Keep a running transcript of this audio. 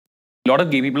lot of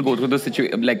gay people go through this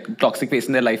like toxic phase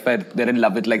in their life where they're in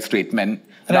love with like straight men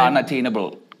that are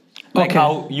unattainable. Like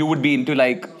how you would be into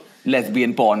like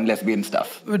lesbian porn, lesbian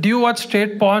stuff. Do you watch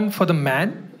straight porn for the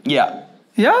man? Yeah.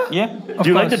 Yeah? Yeah. Do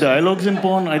you like the dialogues in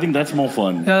porn? I think that's more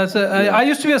fun. Yeah, I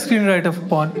used to be a screenwriter for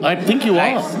porn. I think you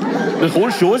are. The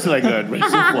whole show is like that.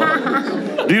 It's so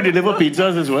fun. Do you deliver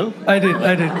pizzas as well? I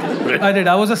did.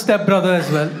 I was a stepbrother as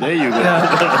well. There you go.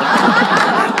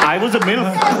 Yeah. I was a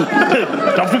MILF.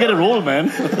 Tough to get a role, man.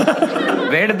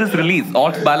 Where did this release?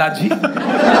 Alt Balaji?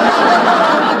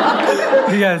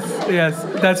 Yes.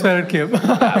 That's where it came.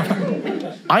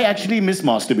 I actually miss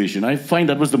masturbation. I find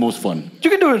that was the most fun. You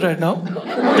can do it right now.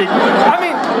 Not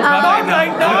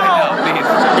right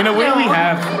now. In a way we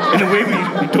have. In a way we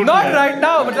totally Not have. right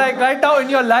now, but like right now in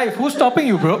your life. Who's stopping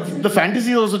you, bro? The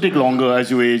fantasies also take longer as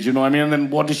you age, you know. I mean, and then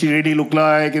what does she really look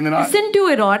like? And then Listen to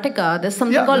erotica. There's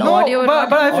something called audio erotica.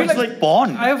 But I feel it's like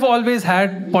porn. I've always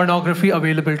had pornography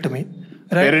available to me.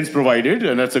 Right? Parents provided,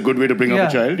 and that's a good way to bring up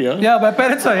a child, yeah. Yeah, my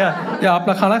parents are, yeah.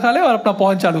 Apna khana kha le aur apna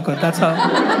porn chalu kar. That's how.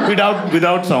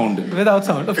 Without sound. Without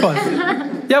sound, of course.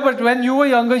 Yeah, but when you were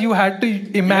younger, you had to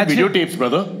imagine. You had videotapes,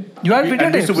 brother. You had videotapes.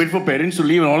 And used to wait for parents to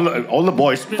leave, and all the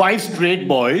boys, 5 straight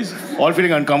boys, all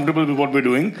feeling uncomfortable with what we're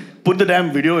doing, put the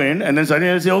damn video in, and then suddenly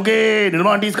they'll say, okay,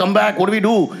 Nirma aunties, come back, what do we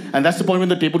do? And that's the point when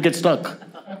the tape would get stuck.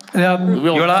 Yeah.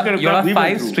 You're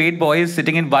 5 straight boys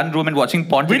sitting in one room and watching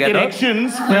porn with together. With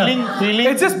erections, feeling.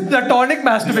 It's just platonic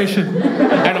masturbation.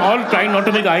 And all trying not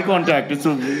to make eye contact.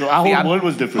 Our whole world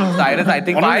was different. Cyrus, I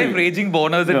think 5 raging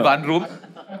boners in one room.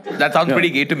 That sounds pretty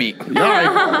gay to me.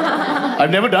 Yeah,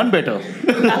 I've never done better.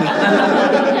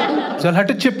 So I had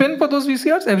to chip in for those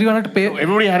VCRs? Everyone had to pay?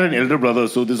 Everybody had an elder brother,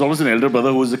 so there's always an elder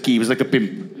brother who was the key. He was like a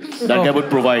pimp. That guy would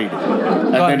provide.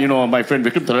 And then, you know, my friend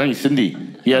Vikram Tharani, Sindhi,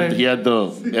 he had the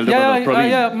elder brother.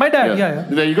 Praveen. My dad, yeah.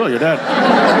 There you go, your dad.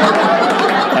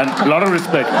 And a lot of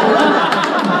respect.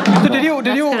 So did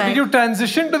you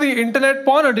transition to the internet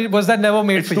porn, or was that never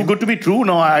made for you? It's too good to be true.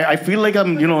 No, I feel like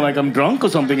I'm drunk or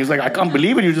something. It's like I can't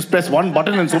believe it. You just press one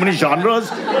button and so many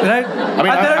genres. Right. I mean,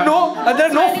 there are no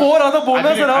 4 other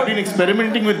boners around. I've been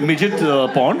experimenting with midget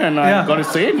porn, and I gotta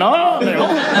say, no.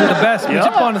 The best.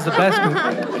 Midget porn is the best, dude.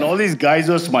 And all these guys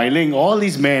are smiling. All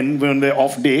these men, when they're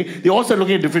off day, they all start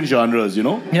looking at different genres, you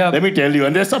know? Yeah. Let me tell you.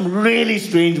 And there's some really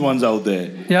strange ones out there.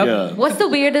 Yep. Yeah. What's the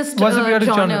weirdest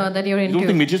genre that you're into? I don't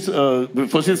think midgets,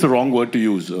 firstly, it's the wrong word to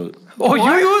use. You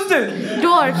used it!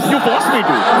 Dwarfs. You forced me to.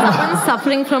 Someone's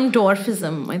suffering from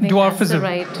dwarfism. I think Dwarfism. that's the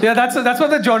right. Yeah, that's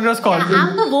what the genre is called.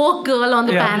 I'm the woke girl on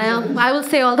the panel. I will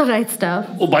say all the right stuff.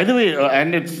 Oh, by the way,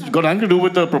 and it's got nothing to do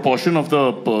with the proportion of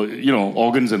the,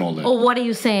 organs and all that. Oh, what are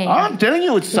you saying? I'm telling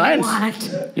you, it's science.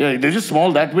 What? Yeah, they're just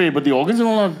small that way, but the organs and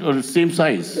all are the same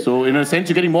size. So, in a sense,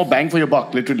 you're getting more bang for your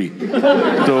buck, literally.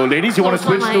 So, ladies, you want to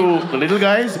switch to the little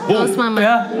guys? Boom.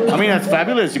 Yeah. I mean, that's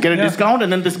fabulous. You get a discount,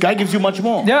 and then this guy gives you much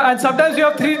more. Yeah, and sometimes you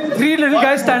have three little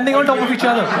guys standing on top of each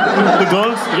other. The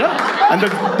girls, and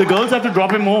the girls have to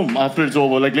drop him home after it's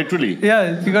over, like literally.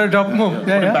 Yeah, you gotta drop him home.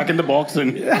 Put him back in the box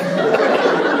and.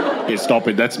 Okay, stop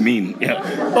it. That's mean. Yeah.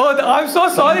 Oh, I'm so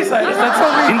sorry, Cyrus. That's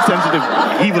so mean. Insensitive.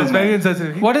 Evil. That's very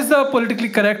insensitive. What is the politically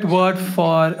correct word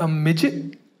for a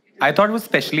midget? I thought it was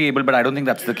specially able, but I don't think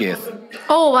that's the case.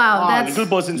 Oh, wow. That's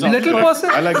little person. Little person?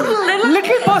 I like it.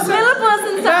 Little person. Little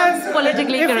person sounds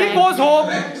politically correct. If he goes home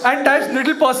and types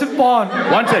little person porn.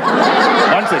 One sec.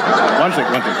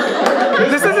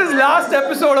 This is his last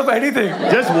episode of anything.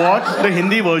 Just watch the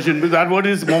Hindi version because that word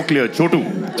is more clear. Chotu.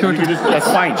 That's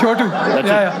fine. Chotu. That's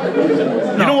it.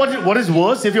 You know what is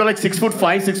worse? If you're like 6'5",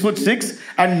 6'6",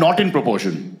 and not in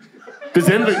proportion. Because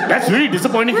then that's really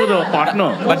disappointing for the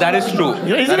partner. But that is true.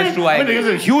 Yeah, that is true. I agree.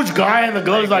 There's a huge guy and the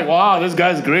girl is like, wow, this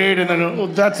guy's great. And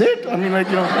then, that's it? I mean, that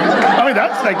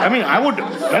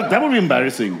would be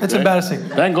embarrassing. It's embarrassing.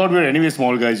 Thank God we're anyway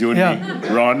small guys, you and me.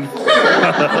 Ron.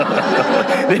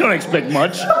 They don't expect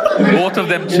much. Both of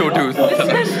them chotus.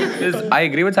 I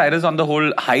agree with Cyrus on the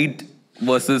whole height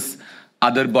versus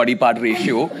other body part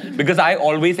ratio, because I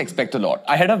always expect a lot.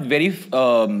 I had a very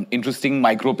interesting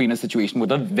micro penis situation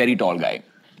with a very tall guy.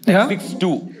 Yeah.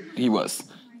 6'2" he was.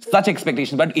 Such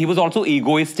expectation, but he was also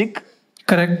egoistic.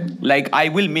 Correct. Like, I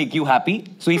will make you happy.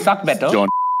 So he sucked better. John.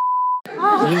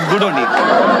 He's good on it.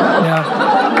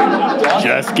 Yeah.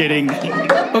 Just kidding.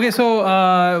 Okay, so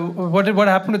what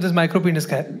happened with this micro penis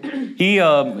guy? He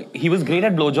was great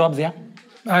at blowjobs, yeah.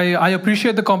 I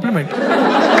appreciate the compliment.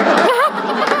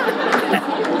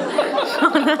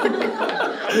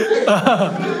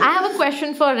 I have a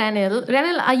question for Renil.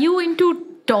 Renil, are you into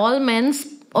tall men,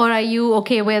 or are you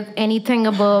okay with anything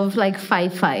above like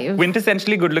 5'5"?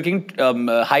 Quintessentially good looking.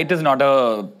 Height is not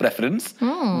a preference,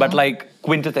 but like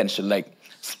quintessential. Like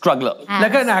Struggler.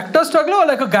 Like an actor struggler or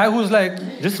like a guy who's like...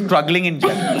 Just struggling in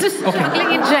general. Just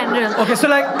struggling in general. Okay, so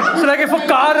like if a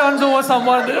car runs over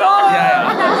someone...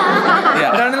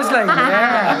 Yeah. Renil's like,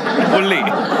 yeah. Fully.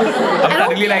 I'm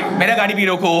suddenly like, मेरा गाड़ी भी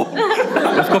रोको.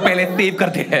 उसको पहले save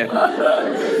करते हैं.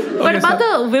 What about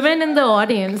the women in the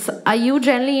audience? Are you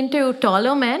generally into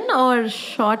taller men or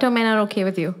shorter men are okay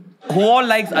with you? Who all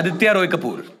likes Aditya Roy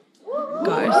Kapoor?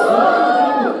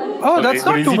 Oh, that's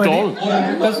not too many.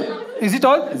 Is he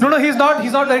tall? No, he's not.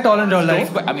 He's not very tall in real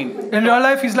life. I mean, in real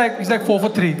life, he's like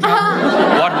 4'3".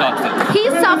 What nonsense.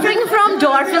 He's suffering from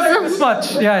dwarfism.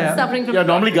 Much. Yeah. Suffering from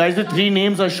Normally guys with 3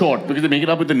 names are short because they make it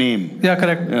up with the name. Yeah,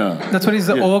 correct. Yeah. That's what he's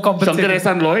overcompensating. Shankar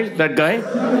Ehsan Loy, that guy.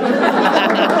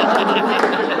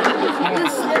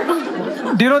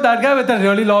 Do you know that guy with a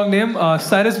really long name?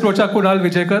 Cyrus Broacha Kunal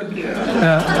Vijayakar.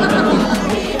 Yeah.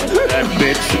 That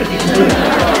bitch.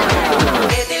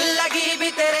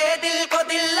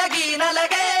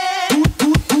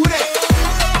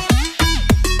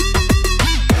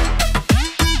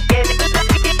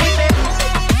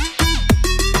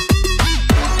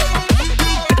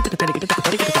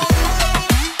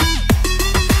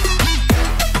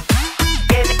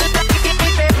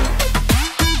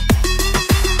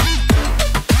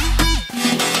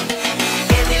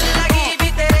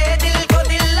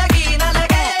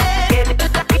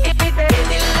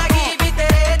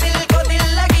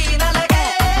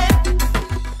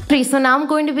 So now I'm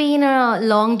going to be in a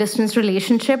long distance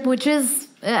relationship, which is,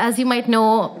 as you might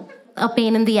know, a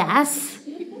pain in the ass.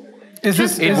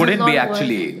 It wouldn't be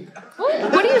actually.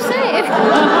 What do you say?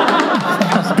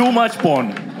 Too much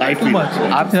porn. I feel. Too much.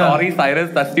 I'm sorry,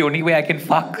 Cyrus. That's the only way I can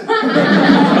fuck.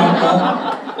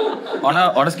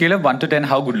 on a scale of 1 to 10,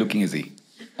 how good looking is he?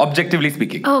 Objectively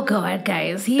speaking. Oh God,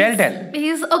 guys. Tell.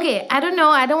 He's okay. I don't know.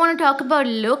 I don't want to talk about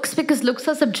looks because looks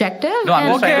are subjective. No, I'm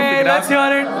just trying to figure let's hear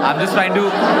it. I'm just trying to.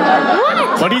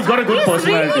 What? But he's got a good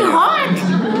personality. Really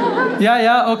hot.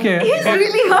 Yeah, okay. He's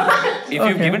really hot. If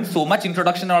you've given so much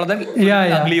introduction and all of that,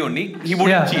 ugly only, he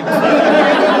wouldn't cheat.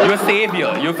 You're safe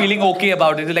here. You're feeling okay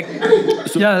about it. You're like,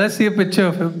 let's see a picture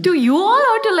of him. To you all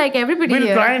or to like everybody We'll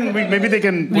here? try and maybe they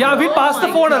can. We'll pass the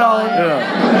phone around.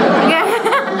 Yeah.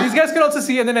 These guys can also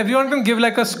see, and then everyone can give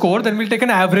like a score. Then we'll take an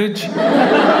average.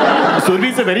 Surbhi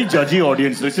is a very judgy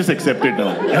audience. Let's just accept it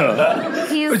now.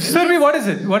 Surbhi, what is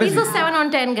it? What is he's it? a 7 on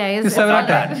 10, guys. He's 7 on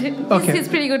 10. Okay. He's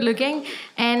pretty good looking.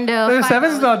 And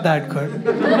 7's not that good.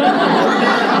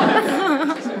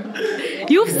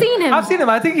 You've seen him. I've seen him.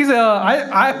 I think he's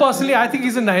I personally, I think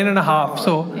he's a 9.5.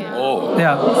 So.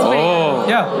 Yeah.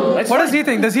 What does he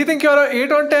think? Does he think you're a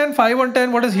 8 on 10, 5 on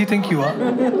 10? What does he think you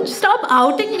are? Stop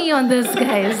outing me on this,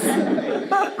 guys.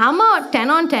 I'm a 10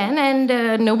 on 10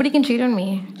 and nobody can cheat on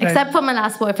me. Except for my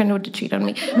last boyfriend who did cheat on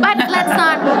me. But let's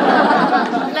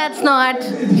not.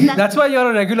 That's why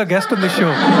you're a regular guest on the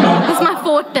show. This is my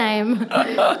 4th time.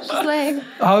 Just like...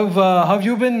 How have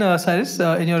you been, Cyrus,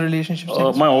 in your relationship?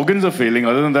 My organs are failing.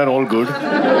 Other than that, all good.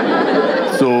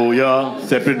 So,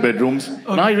 separate bedrooms.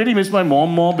 Okay. Now I really miss my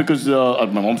mom more because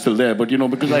my mom's still there, but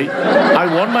because I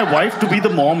want my wife to be the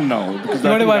mom now. Because you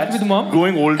want your wife to be the mom?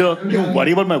 Growing older, you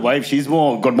worry about my wife. She's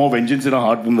got more vengeance in her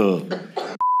heart than the...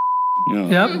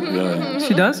 Yeah?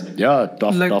 She does? Yeah,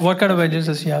 tough. What kind of vengeance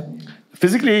does she have?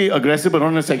 Physically aggressive, but not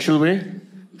in a sexual way.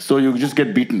 So you just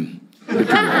get beaten.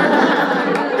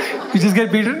 You just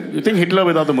get beaten? You think Hitler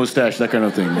without the mustache, that kind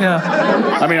of thing. Yeah.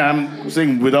 I mean, I'm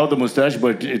saying without the mustache,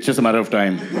 but it's just a matter of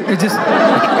time. It's just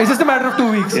a matter of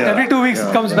 2 weeks. Yeah. Every 2 weeks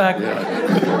it comes back.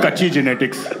 Yeah. Kachi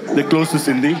genetics. They're close to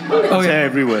Sindhi. It's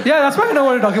everywhere. Yeah, that's why I know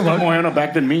what you're talking about. More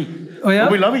back than me. Oh, yeah?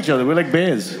 But we love each other. We're like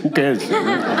bears. Who cares?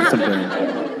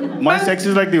 Sometimes. My sex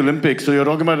is like the Olympics. So you're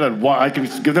talking about that. I can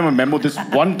give them a memo this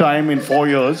one time in 4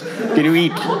 years. Can you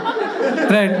eat?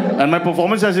 Right. And my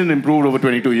performance hasn't improved over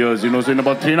 22 years, So in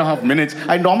about 3.5 minutes,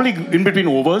 I normally in between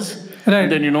overs.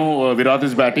 Right. And then, Virat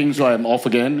is batting, so I'm off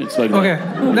again. It's like okay.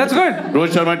 That's good. Rohit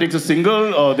Sharma takes a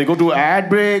single. They go to ad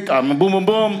break. I'm boom.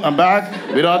 I'm back.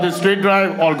 Virat is straight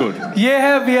drive. All good. Ye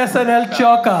hai BSNL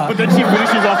chauka. But then she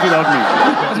finishes off without me.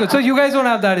 That's good. So you guys don't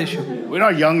have that issue. We're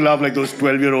not young love like those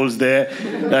 12-year-olds there.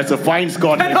 That's a fine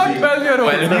score. They're not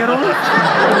 12-year-olds. 12-year-olds?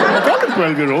 I call them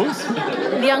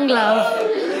 12-year-olds. Young love.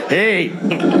 Hey,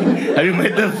 have you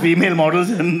met the female models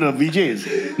and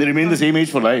VJs? They remain the same age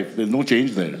for life. There's no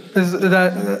change there.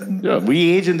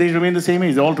 We age and they remain the same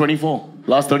age. They're all 24.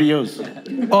 Last 30 years.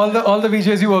 All the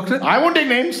VJs you worked with? I won't take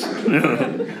names.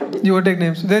 You won't take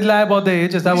names. They lie about their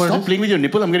age. Is that what it is? Stop playing with your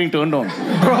nipple. I'm getting turned on.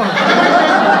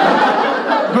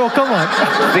 Bro, come on.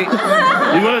 Say,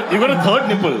 You got a third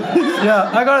nipple.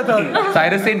 Yeah, I got a third.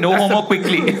 Cyrus, say no homo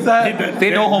quickly. Say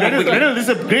no homo quickly. Renil, this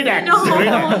is a great act. It's a great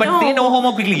act. But say no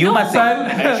homo quickly. You must say.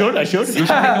 I should. You should say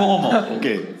no homo.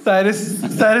 Okay. Cyrus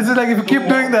is like, if you keep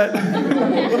doing that,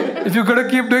 if you're gonna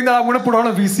keep doing that, I'm gonna put on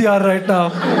a VCR right now.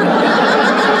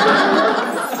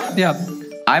 Yeah.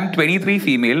 I'm 23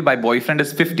 female. My boyfriend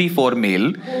is 54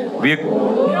 male.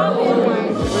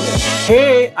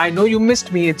 Hey, I know you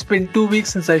missed me. It's been 2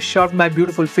 weeks since I shot my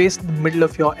beautiful face in the middle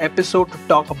of your episode to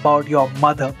talk about your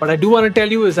mother. What I do want to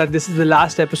tell you is that this is the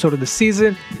last episode of the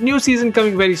season. New season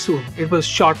coming very soon. It was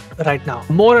shot right now.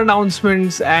 More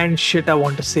announcements and shit I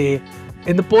want to say.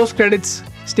 In the post credits,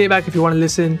 stay back if you want to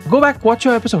listen. Go back, watch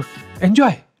your episode.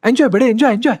 Enjoy. Enjoy, buddy.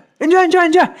 Enjoy.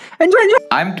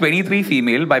 I'm 23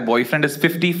 female. My boyfriend is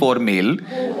 54 male.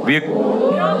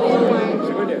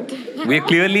 We're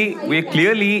clearly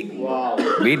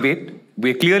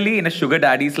in a sugar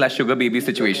daddy / sugar baby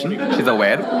situation. She's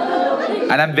aware.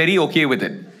 And I'm very okay with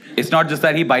it. It's not just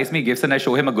that he buys me gifts and I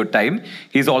show him a good time.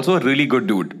 He's also a really good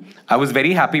dude. I was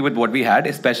very happy with what we had,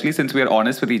 especially since we are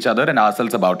honest with each other and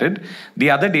ourselves about it. The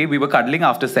other day, we were cuddling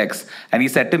after sex, and he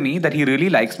said to me that he really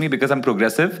likes me because I'm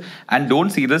progressive and don't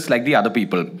see this like the other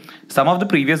people. Some of the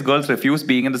previous girls refused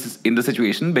being in the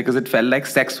situation because it felt like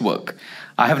sex work.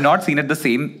 I have not seen it the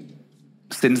same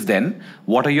since then.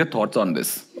 What are your thoughts on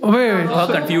this? Wait. Her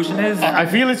confusion is... I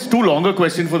feel it's too long a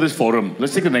question for this forum.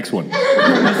 Let's take the next one.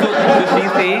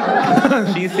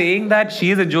 She's saying that she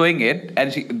is enjoying it,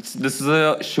 and this is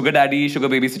a sugar daddy, sugar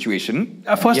baby situation.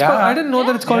 First of all, I didn't know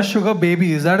that it's called sugar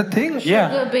baby. Is that a thing?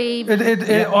 Sugar babe.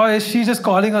 Or is she just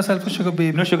calling herself a sugar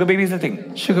baby? No, sugar baby is a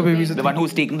thing. Sugar baby is a The thing. one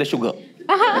who's taking the sugar.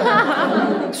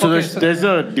 So there's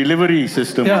a delivery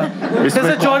system. Yeah. There's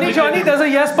a Johnny, there's a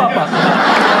yes, Papa.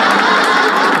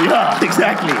 Yeah,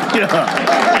 exactly. Yeah.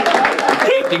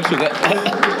 Taking sugar.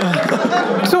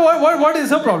 So what is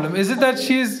her problem? Is it that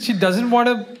she doesn't want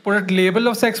to put a label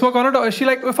of sex work on it? Or is she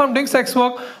like, if I'm doing sex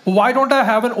work, why don't I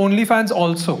have an OnlyFans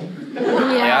also?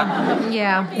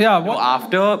 Yeah.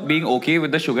 After being okay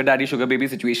with the sugar daddy, sugar baby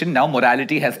situation, now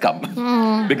morality has come.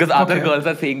 Because other girls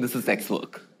are saying this is sex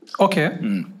work. Okay.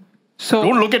 So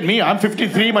Don't look at me. I'm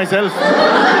 53 myself.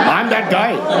 I'm that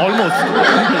guy. Almost.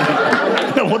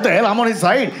 What the hell? I'm on his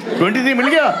side. 23 mil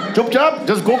gaya. Chup chap.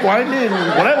 Just go quietly.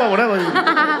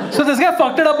 Whatever. So this guy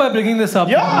fucked it up by bringing this up.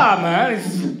 Yeah, man.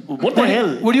 What the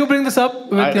hell? Would you bring this up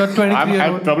with your 23-year-old?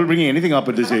 I have trouble bringing anything up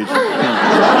at this age.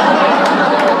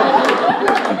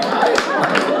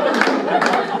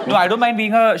 No, I don't mind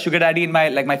being a sugar daddy in my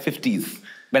 50s.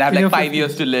 When I have like 5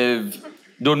 years to live.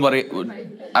 Don't worry.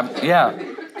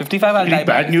 55 I'll die.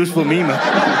 Bad news for me, man.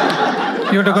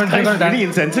 You're going to It's really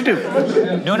insensitive.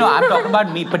 No, I'm talking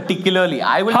about me particularly.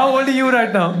 How old are you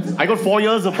right now? I got 4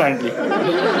 years apparently.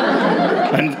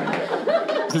 And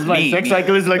since my sex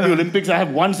cycle is like the Olympics, I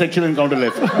have one sexual encounter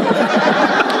left.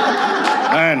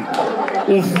 And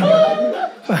oof.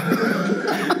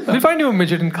 We'll find you a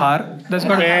midget in car. That's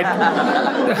got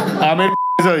Amir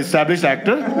is an established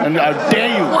actor, and how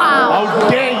dare you? Wow. How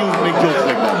dare you make jokes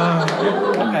like that?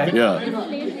 Okay. Yeah.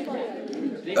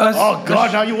 Oh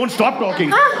God! Now you won't stop talking.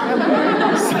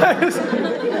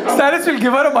 Cyrus will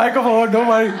give her a microphone. Don't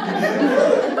worry.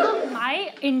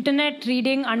 My internet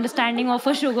reading understanding of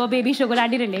a sugar baby, sugar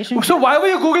daddy relationship. So why were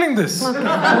you googling this?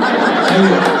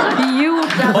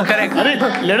 Oh, correct.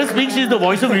 Let us speak. She's the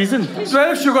voice of reason.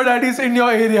 12 sugar daddies in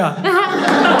your area.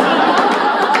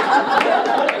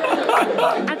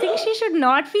 I think she should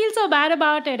not feel so bad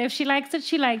about it. If she likes it,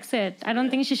 she likes it. I don't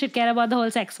think she should care about the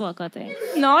whole sex worker thing.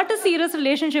 Not a serious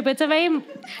relationship. It's a very...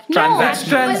 It's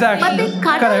transaction. But they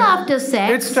cuddle after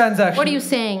sex. It's transaction. What are you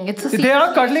saying? It's a They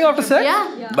are cuddling after sex?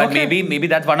 Yeah. But maybe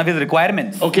that's one of his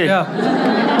requirements. Okay. Yeah.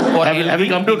 Have you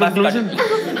come to a conclusion?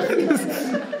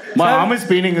 My arm is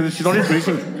paining. She's not even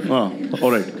finishing. Oh,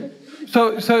 all right.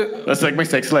 So That's like my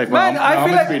sex life. man, My I arm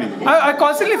feel is like paining. I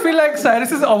constantly feel like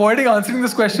Cyrus is avoiding answering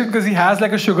this question because he has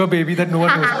like a sugar baby that no one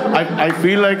knows. I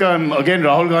feel like I'm again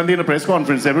Rahul Gandhi in a press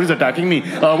conference. Everybody's attacking me.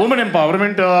 Women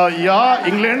empowerment.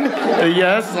 England.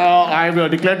 Yes, I've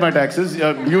declared my taxes.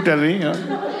 You tell me.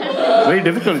 Very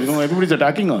difficult. Everybody's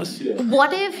attacking us.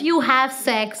 What if you have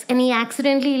sex and he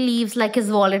accidentally leaves like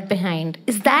his wallet behind?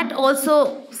 Is that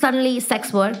also suddenly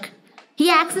sex work? He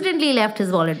accidentally left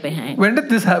his wallet behind. When did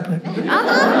this happen?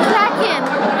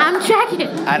 I'm tracking.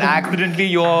 And accidentally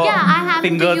your I have to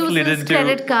fingers use slid his into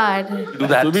credit card. do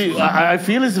that. Surbhi, I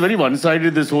feel it's very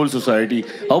one-sided, this whole society.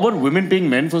 How about women paying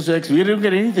men for sex? We don't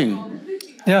get anything.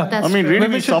 Yeah. That's I mean, true. really,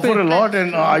 Women we should suffer pay. a lot,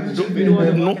 and I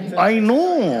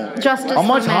know. Justice How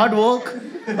much for men. hard work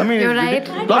I mean, You're right.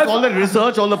 plus all the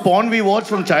research, all the porn we watched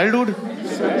from childhood,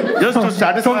 just to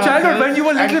satisfy. From childhood, ourselves. when you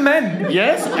were little men.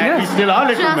 Yes, and we still are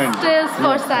little men. Justice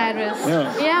for Cyrus.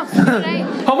 Yeah, right.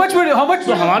 How much would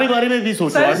So हमारे बारे में भी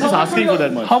सोचो. I'm just asking for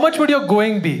that much. How much would your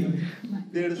going be?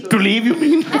 To leave, you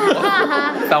mean?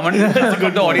 Someone the audience said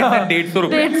 150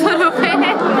 rupees. 150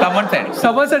 rupees. Someone said.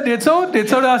 Someone said 150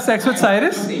 to have sex with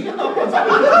Cyrus.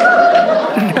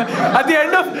 at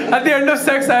the end of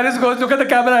sex, Cyrus goes, look at the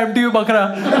camera, empty you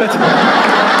bakra.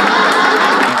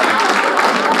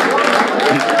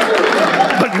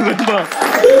 But remember.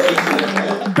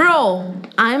 Bro,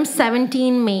 I'm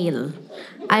 17 male.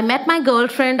 I met my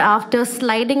girlfriend after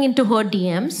sliding into her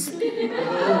DMs.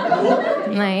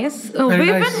 Nice. We've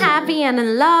been happy and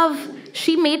in love.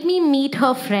 She made me meet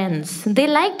her friends. They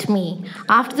liked me.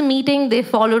 After the meeting, they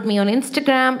followed me on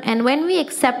Instagram, and when we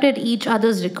accepted each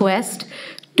other's request,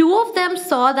 2 of them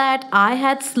saw that I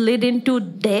had slid into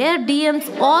their DMs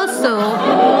also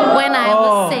when I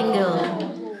was single.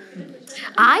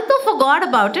 I though forgot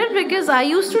about it because I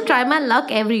used to try my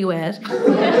luck everywhere.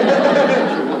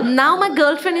 Now my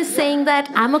girlfriend is saying that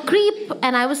I'm a creep,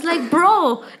 and I was like,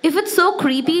 bro, if it's so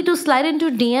creepy to slide into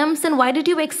DMs, then why did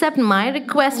you accept my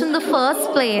request in the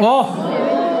first place?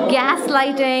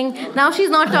 Gaslighting. Now she's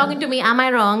not talking to me. Am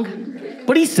I wrong?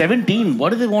 But he's 17. Why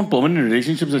do they want permanent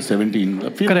relationships at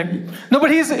 17? Correct. No, but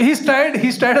he's tried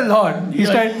a lot. He's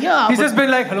just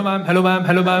been like, hello ma'am, hello ma'am,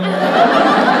 hello ma'am.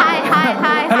 Hi.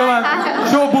 Hello ma'am.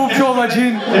 Show boob, show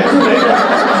vagine.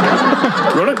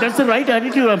 Raunaq, that's the right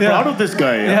attitude. I'm proud of this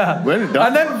guy. Yeah. Well done.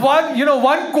 And then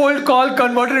one cold call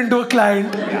converted into a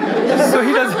client. So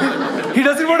he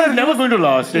doesn't want to. It's never going to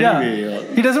last anyway.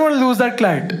 He doesn't want to lose that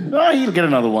client. He'll get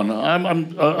another one.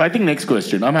 I think next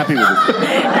question. I'm happy with it.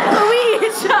 We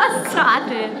just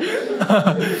started.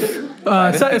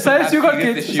 Cyrus, you got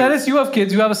kids. Cyrus, you have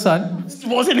kids. You have a son. It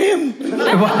wasn't him.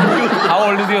 How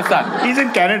old is your son? He's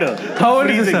in Canada. How old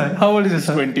is his son? How old is his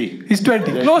son? 20. He's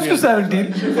 20. Close to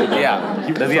 17.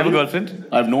 Yeah. Does he have a girlfriend?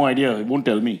 I have no idea. He won't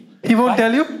tell me. He won't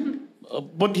tell you?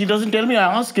 But he doesn't tell me.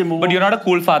 I ask him. But you're not a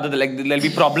cool father. Like there'll be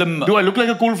problem. Do I look like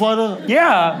a cool father?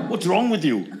 Yeah. What's wrong with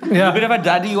you? Yeah. A bit of a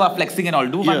daddy. You are flexing and all.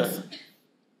 Do once.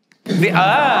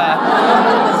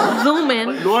 Zoom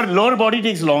in. Lower body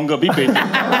takes longer. Be patient.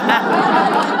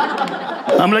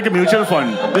 I'm like a mutual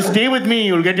fund. Just stay with me.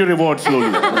 You'll get your reward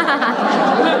slowly.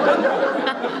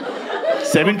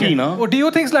 17, huh? Oh, do you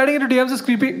think sliding into DMs is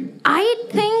creepy? I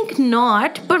think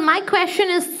not, but my question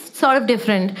is sort of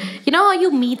different. You know how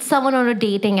you meet someone on a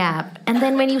dating app, and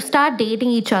then when you start dating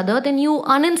each other, then you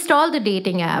uninstall the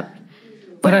dating app.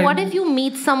 But Right. what if you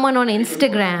meet someone on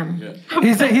Instagram?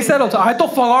 He said also, I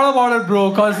thought forgot about it, bro,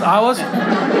 because I was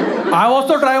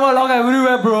to trying my luck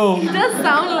everywhere, bro. It does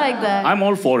sound like that. I'm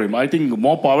all for him. I think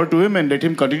more power to him and let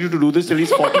him continue to do this till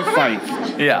he's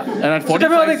 45. Yeah. And at So tell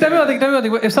me 45, one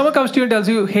thing. If someone comes to you and tells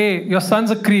you, hey, your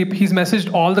son's a creep, he's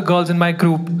messaged all the girls in my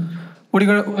group, what are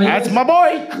you going to... that's my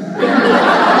boy.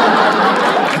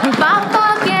 Papa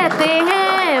कहते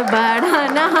हैं बड़ा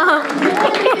नाम.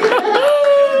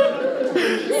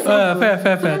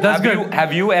 Fair. That's good.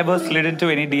 Have you ever slid into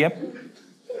any DM?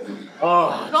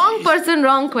 Wrong person,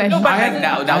 wrong question.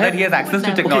 Now that he has access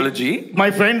to technology.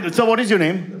 My friend, so what is your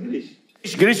name?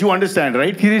 Girish, you understand,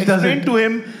 right? Girish doesn't. Explain to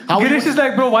him how Girish is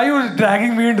like, bro, why are you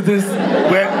dragging me into this?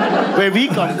 where we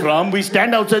come from, we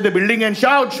stand outside the building and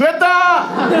shout, Shweta!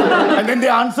 And then they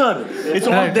answer. It's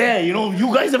all Right. there, you know.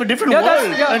 You guys have a different Yeah,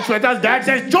 world. yeah. And Shweta's dad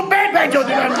says, Chup bait,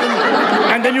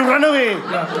 and then you run away.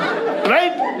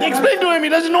 Right? Explain to him, he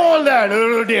doesn't know all that.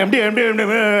 DM.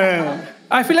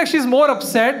 I feel like she's more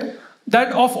upset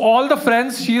that of all the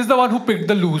friends, she is the one who picked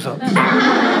the loser.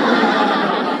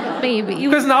 Maybe.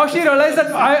 Because now she realized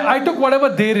that I took whatever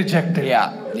they rejected.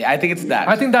 Yeah, I think it's that.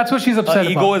 I think that's what she's upset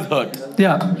Her ego is hurt.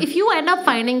 Yeah. If you end up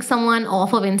finding someone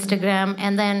off of Instagram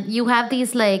and then you have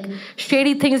these like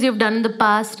shady things you've done in the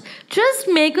past, just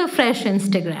make a fresh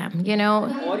Instagram, you know?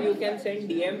 Or you can send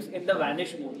DMs in the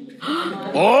vanish mode.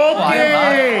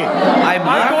 Okay. I'm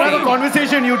I have a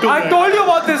conversation you two. I told you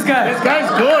about this guy. This guy's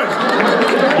good.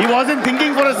 He wasn't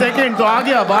thinking for a second. So aa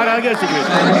gaya, bahar aa gaya secret.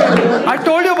 I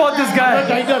told you about this guy.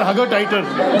 Hug her tighter.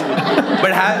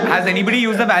 But has anybody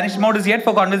used the vanish mode as yet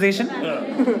for conversation?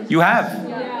 You have.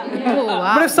 Oh,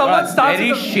 wow. But if someone starts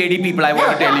Very with shady people, I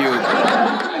want to tell you.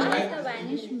 The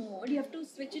vanish mode, you have to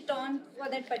switch it on for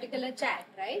that particular chat,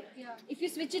 right? Yeah. If you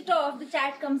switch it off, the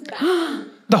chat comes back.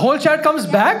 the whole chat comes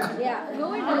back? Yeah.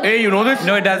 No, it doesn't. Hey, you know this?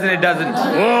 No, it doesn't. It doesn't.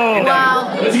 Oh.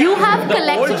 Wow. You have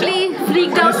collectively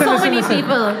freaked out so many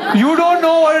people. You don't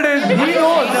know what it is. He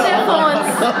knows. Their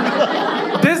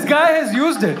phones. This guy has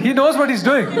used it. He knows what he's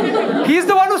doing. He's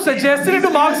the one who suggested it to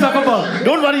Mark Zuckerberg.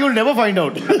 Don't worry, you'll never find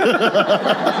out.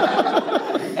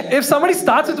 If somebody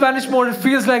starts with vanish mode, it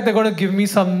feels like they're going to give me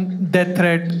some death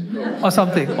threat or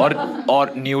something. Or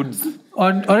nudes. Or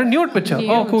a nude picture.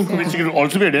 Oh, cool. Which could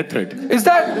also be a death threat. Is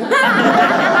that...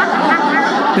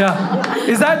 Yeah.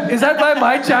 Is that why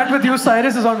my chat with you,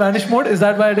 Cyrus, is on vanish mode? Is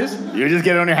that why it is? You just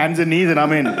get on your hands and knees and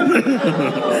I'm in.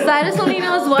 Cyrus only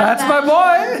knows what. That's my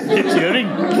boy. They're cheering.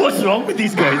 What's wrong with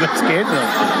these guys? I'm scared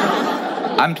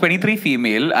now. I'm 23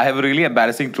 female. I have a really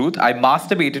embarrassing truth. I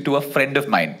masturbated to a friend of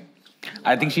mine.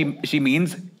 I think she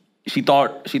means she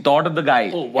thought of the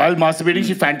guy. Oh, while masturbating,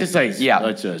 she fantasized. Yeah.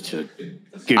 Achha.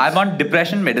 I'm on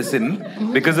depression medicine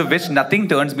because of which nothing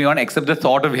turns me on except the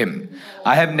thought of him.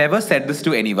 I have never said this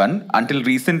to anyone until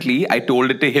recently I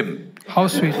told it to him. How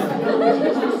sweet.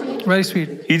 Very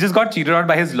sweet. He just got cheated on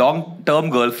by his long-term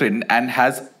girlfriend and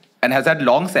has had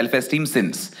long self-esteem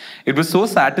since. It was so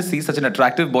sad to see such an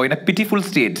attractive boy in a pitiful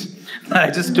state.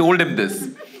 I just told him this.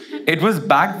 It has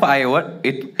backfired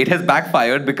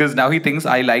because now he thinks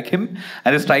I like him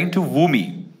and is trying to woo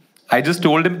me. I just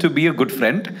told him to be a good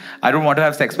friend. I don't want to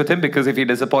have sex with him because if he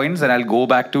disappoints, then I'll go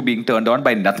back to being turned on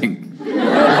by nothing.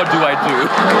 What do I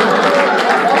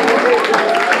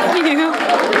You.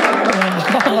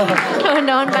 Turned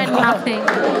on by nothing.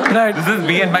 Right. do? This is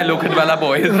me and my Lokhandwala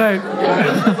boys. Right.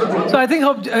 So I think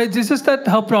it's just that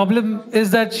her problem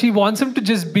is that she wants him to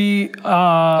just be...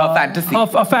 A fantasy.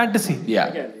 A fantasy.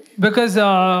 Yeah. Because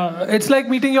it's like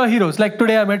meeting your heroes. Like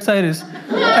today I met Cyrus.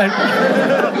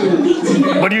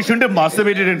 But you shouldn't have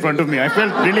masturbated in front of me. I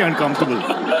felt really uncomfortable.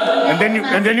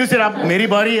 And then you said, "Meri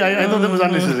bari." I thought that was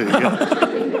unnecessary. Yeah.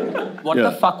 What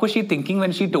the fuck was she thinking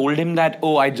when she told him that,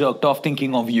 oh, I jerked off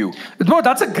thinking of you? Bro,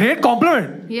 that's a great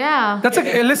compliment. Yeah.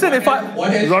 Listen, if I...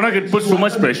 Raunaq, it puts too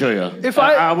much pressure, yeah. If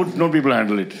I would not be able to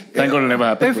handle it. Thank God it'll never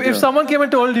happen. If someone came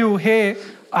and told you, hey,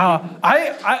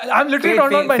 I'm literally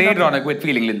turned on by Say it, nothing. Raunaq, with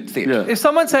feeling. Say it. Yeah. If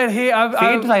someone said, hey,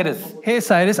 Cyrus. Hey,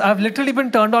 Cyrus, I've literally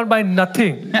been turned on by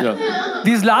nothing. Yeah.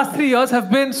 These last 3 years have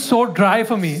been so dry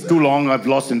for me. Too long, I've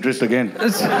lost interest again.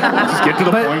 Just get to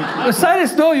the point.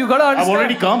 Cyrus, no, you gotta understand. I've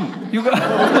already come.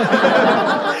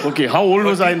 Okay, how old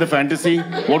was I in the fantasy?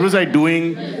 What was I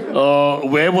doing?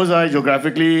 Where was I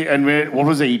geographically? And what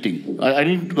was I eating? I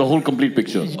need the whole complete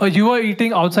picture. You were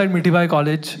eating outside Mitibai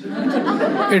College.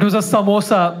 It was a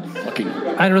samosa. Okay.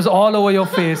 And it was all over your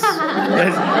face.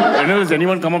 Has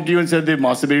anyone come up to you and said they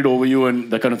masturbated over you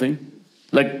and that kind of thing?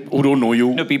 Like, who don't know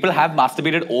you? No, people have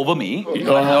masturbated over me. But they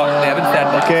haven't said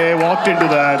that. Okay, walked into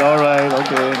that. All right,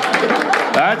 okay.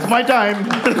 That's my time.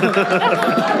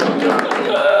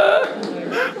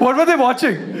 What were they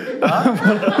watching?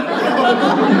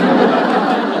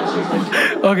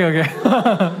 Okay.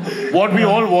 What we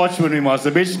all watch when we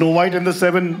masturbate, Snow White and the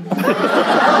Seven.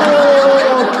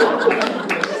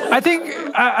 I think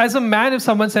as a man, if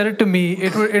someone said it to me,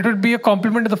 it would be a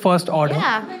compliment to the first order.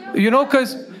 Yeah. You know,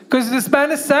 because this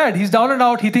man is sad. He's down and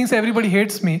out. He thinks everybody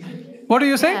hates me. What do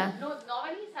you say? Yeah. No, it's not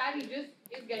when he's sad. He just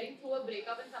is getting through a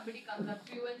breakup and somebody comes up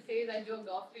to you and says, I jerked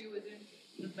off to you. Isn't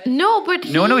the best? No, but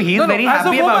He's very as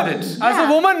happy a woman, about it. As a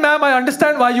woman, ma'am, I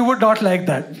understand why you would not like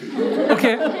that.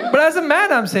 Okay? But as a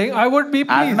man, I'm saying, I would be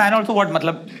pleased. As a man also, what?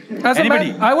 Matlab, As a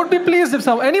anybody? man, I would be pleased if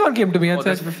anyone came to me and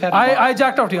said, I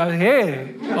jacked off to you. I was, hey.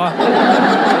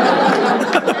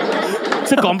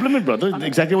 It's a compliment, brother.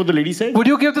 Exactly what the lady said. Would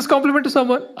you give this compliment to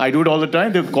someone? I do it all the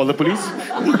time. They call the police.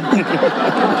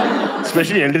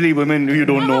 Especially elderly women who you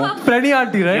don't know. Freddy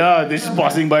auntie, right? Yeah, they're just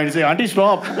passing by and say, Auntie,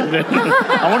 stop.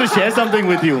 I want to share something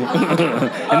with you.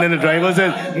 And then the driver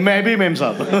says, Maybe, ma'am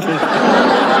saab.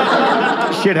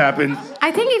 Shit happens.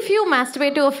 I think if you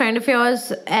masturbate to a friend of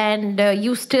yours and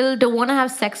you still don't want to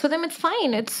have sex with him, it's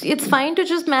fine. It's fine to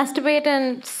just masturbate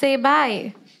and say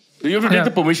bye. Do you have to take the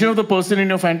permission of the person in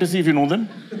your fantasy if you know them?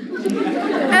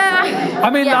 I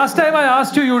mean, last time I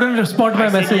asked you, you didn't respond to my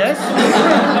message. Yes.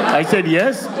 I said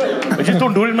yes. I just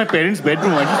don't do it in my parents'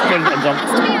 bedroom. I just can't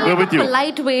we're with you.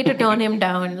 Polite way to turn him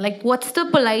down. Like, what's the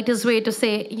politest way to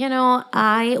say,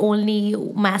 I only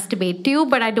masturbate to you,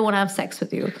 but I don't want to have sex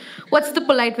with you? What's the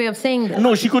polite way of saying that?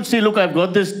 No, she could say, look, I've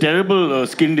got this terrible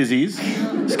skin disease,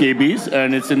 scabies,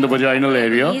 and it's in the vaginal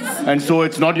area. And so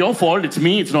it's not your fault. It's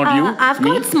me. It's not you. I've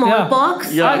got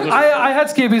smallpox. Yeah. I had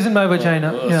scabies in my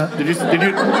vagina. Did you?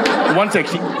 One sec.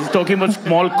 He's talking about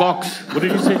small cocks. What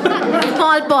did you say?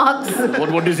 Smallpox.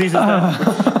 What disease is that?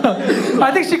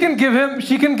 I think she can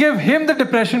give him the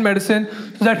depression medicine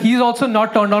so that he's also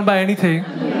not turned on by anything.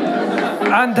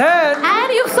 And then...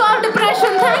 And you've solved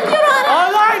depression. Thank you, Raunaq.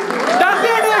 All right. That's the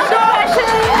end of the show. Depression.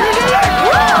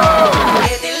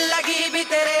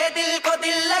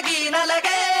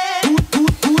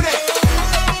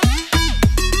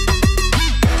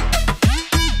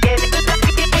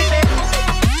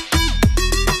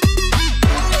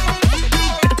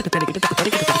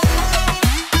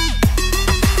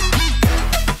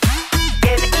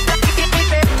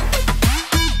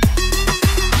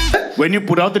 when you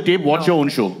put out the tape, watch your own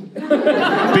show.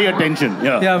 Pay attention.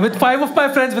 Yeah. Yeah, with 5 of my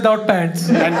friends without pants.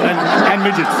 And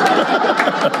midgets.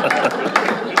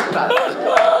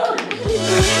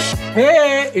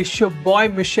 Hey, it's your boy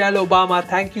Michelle Obama.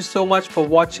 Thank you so much for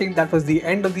watching. That was the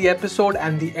end of the episode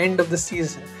and the end of the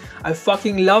season. I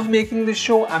fucking love making this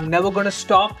show. I'm never gonna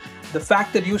stop. The fact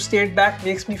that you stayed back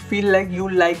makes me feel like you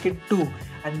like it too.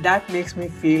 And that makes me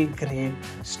feel great.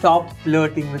 Stop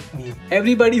flirting with me.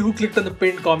 Everybody who clicked on the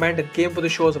pinned comment and came for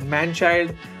the shows of Man-Child,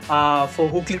 for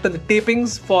who clicked on the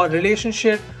tapings for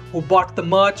RelationShit, who bought the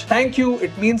merch, thank you.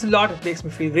 It means a lot. It makes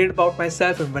me feel great about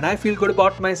myself. And when I feel good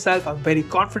about myself, I'm very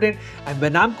confident. And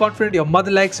when I'm confident, your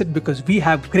mother likes it because we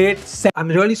have great sex.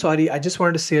 I'm really sorry. I just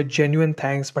wanted to say a genuine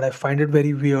thanks, but I find it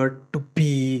very weird to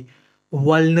be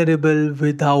vulnerable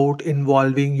without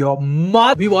involving your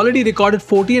mother. We've already recorded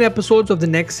 14 episodes of the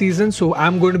next season, so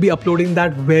I'm going to be uploading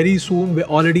that very soon.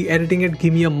 We're already editing it.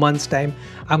 Give me a month's time.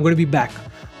 I'm going to be back.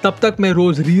 तब तक मैं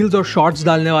रोज reels और shorts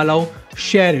डालने वाला हूँ.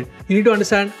 Share it. You need to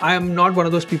understand, I am not one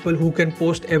of those people who can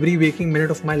post every waking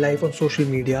minute of my life on social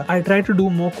media. I try to do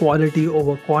more quality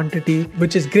over quantity,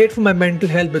 which is great for my mental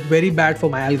health but very bad for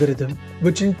my algorithm,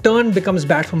 which in turn becomes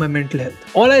bad for my mental health.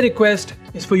 All I request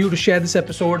is for you to share this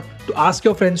episode, to ask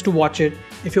your friends to watch it.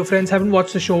 If your friends haven't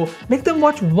watched the show, make them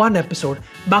watch one episode.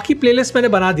 Baki playlist मैंने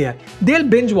बना दिया है. They'll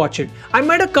binge watch it. I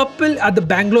met a couple at the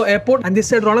Bangalore airport and they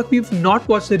said, Raunaq, we've not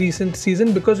watched the recent season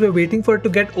because we're waiting for it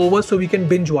to get over so we can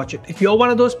binge watch it. If you're one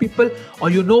of those people or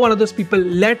you know one of those people,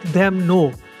 let them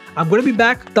know. I'm going to be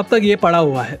back. तब तक ये पड़ा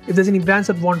हुआ है. If there's any brands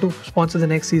that want to sponsor the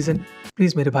next season,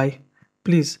 please मेरे भाई,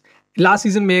 please. Last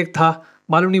season में एक था,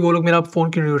 मालूम नहीं वो लोग मेरा फोन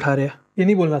क्यों नहीं उठा रहे. ये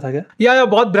नहीं बोलना था क्या? या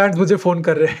बहुत ब्रांड्स मुझे फोन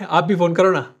कर रहे हैं. आप भी फोन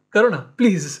करो ना. Karo na,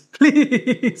 please,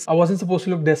 please. I wasn't supposed to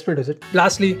look desperate, is it?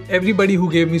 Lastly, everybody who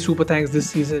gave me super thanks this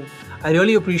season, I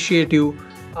really appreciate you.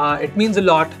 It means a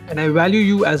lot and I value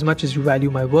you as much as you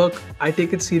value my work. I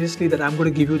take it seriously that I'm going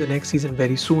to give you the next season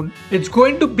very soon. It's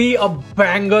going to be a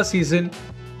banger season.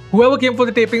 Whoever came for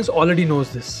the tapings already knows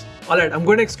this. Alright, I'm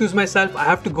going to excuse myself. I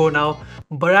have to go now.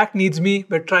 Barack needs me.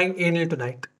 We're trying anal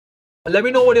tonight. Let me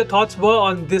know what your thoughts were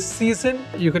on this season.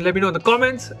 You can let me know in the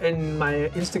comments, in my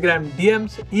Instagram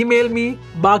DMs, email me.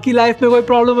 बाकी life में कोई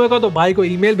problem होगा तो भाई को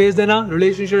email भेज देना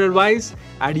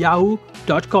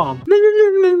RelationShitAdvice@yahoo.com.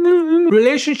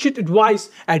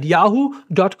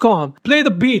 RelationShitAdvice@yahoo.com. Play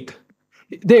the beat.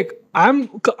 Look,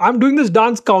 I'm doing this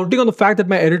dance counting on the fact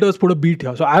that my editors put a beat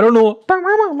here. So I don't know.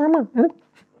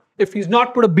 If he's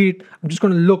not put a beat, I'm just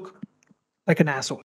going to look like an asshole.